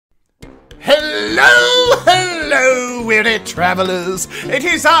Hello, hello, weary travelers. It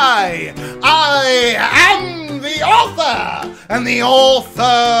is I am the author, and the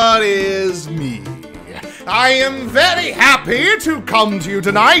author is me. I am very happy to come to you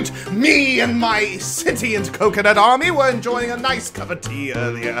tonight. Me and my sentient coconut army were enjoying a nice cup of tea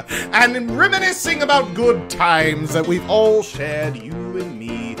earlier, and reminiscing about good times that we've all shared, you and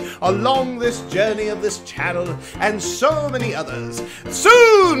me, along this journey of this channel, and so many others.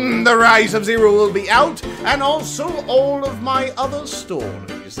 Soon the Rise of Zero will be out, and also all of my other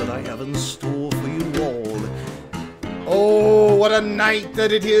stories that I have in store for you all. Oh, what a night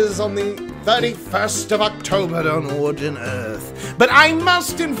that it is on the 31st of October on Origin Earth. But I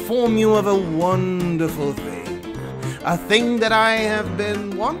must inform you of a wonderful thing. A thing that I have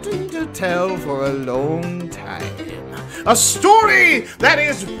been wanting to tell for a long time. A story that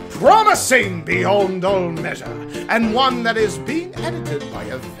is promising beyond all measure, and one that is being edited by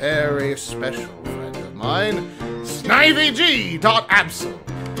a very special friend of mine, SnivyG.Absol.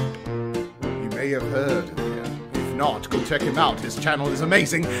 You may have heard of him. If not, go check him out. His channel is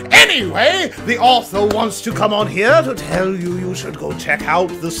amazing. Anyway, the author wants to come on here to tell you should go check out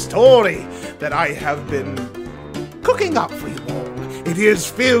the story that I have been cooking up for you all. It is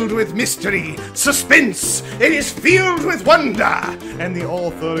filled with mystery, suspense, it is filled with wonder, and the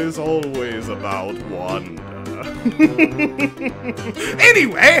author is always about wonder.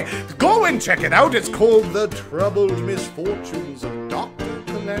 Anyway, go and check it out. It's called The Troubled Misfortunes of Dr.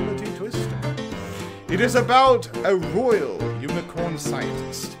 Calamity Twister. It is about a royal unicorn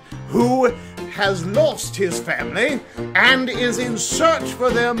scientist who has lost his family and is in search for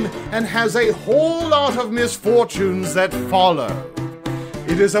them and has a whole lot of misfortunes that follow.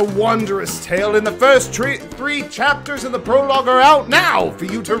 It is a wondrous tale, and the first three chapters in the prologue are out now for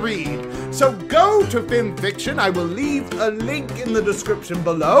you to read. So go to FimFiction. I will leave a link in the description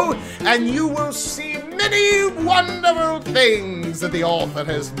below, and you will see many wonderful things that the author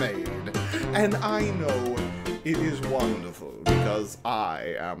has made. And I know it is wonderful because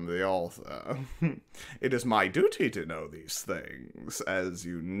I am the author. It is my duty to know these things, as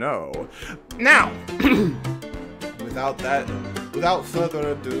you know. Now, without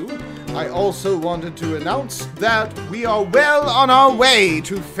further ado, I also wanted to announce that we are well on our way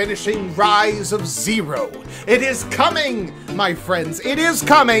to finishing Rise of Zero. It is coming, my friends. It is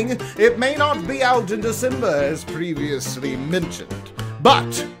coming. It may not be out in December, as previously mentioned,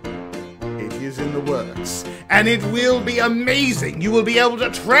 but it is in the works, and it will be amazing. You will be able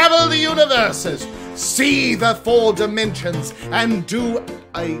to travel the universes, see the 4 dimensions, and do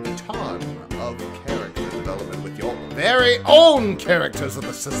a ton of character development with your very own characters of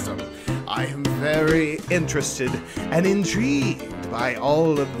the system. I am very interested and intrigued by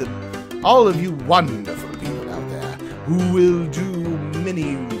all of you wonderful people out there who will do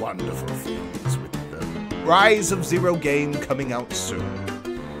many wonderful things with the Rise of Zero game coming out soon.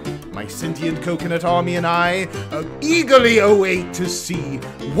 My sentient coconut army and I eagerly await to see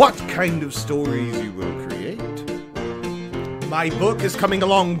what kind of stories you will create. My book is coming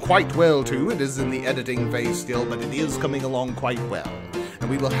along quite well too. It is in the editing phase still, but it is coming along quite well. And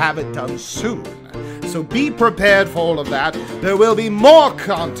we will have it done soon. So be prepared for all of that. There will be more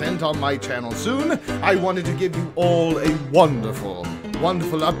content on my channel soon. I wanted to give you all a wonderful,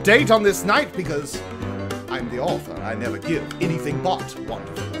 wonderful update on this night because I'm the author. I never give anything but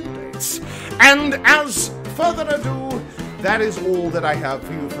wonderful updates. And as further ado, that is all that I have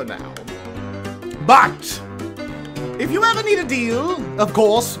for you for now. But if you ever need a deal, of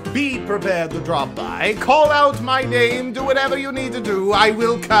course, be prepared to drop by. Call out my name, do whatever you need to do. I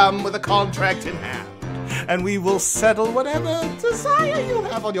will come with a contract in hand, and we will settle whatever desire you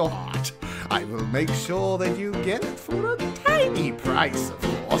have on your heart. I will make sure that you get it for a tiny price, of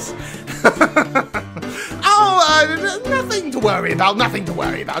course. Nothing to worry about, nothing to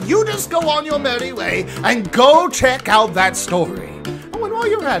worry about. You just go on your merry way and go check out that story. Oh, and while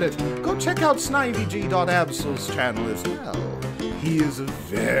you're at it, go check out SnivyG.Absol's channel as well. He is a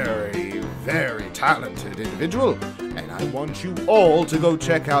very, very talented individual, and I want you all to go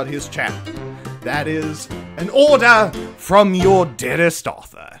check out his channel. That is an order from your dearest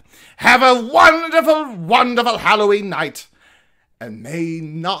author. Have a wonderful, wonderful Halloween night, and may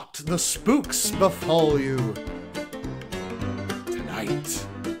not the spooks befall you tonight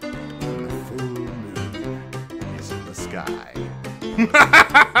when the full moon is in the sky.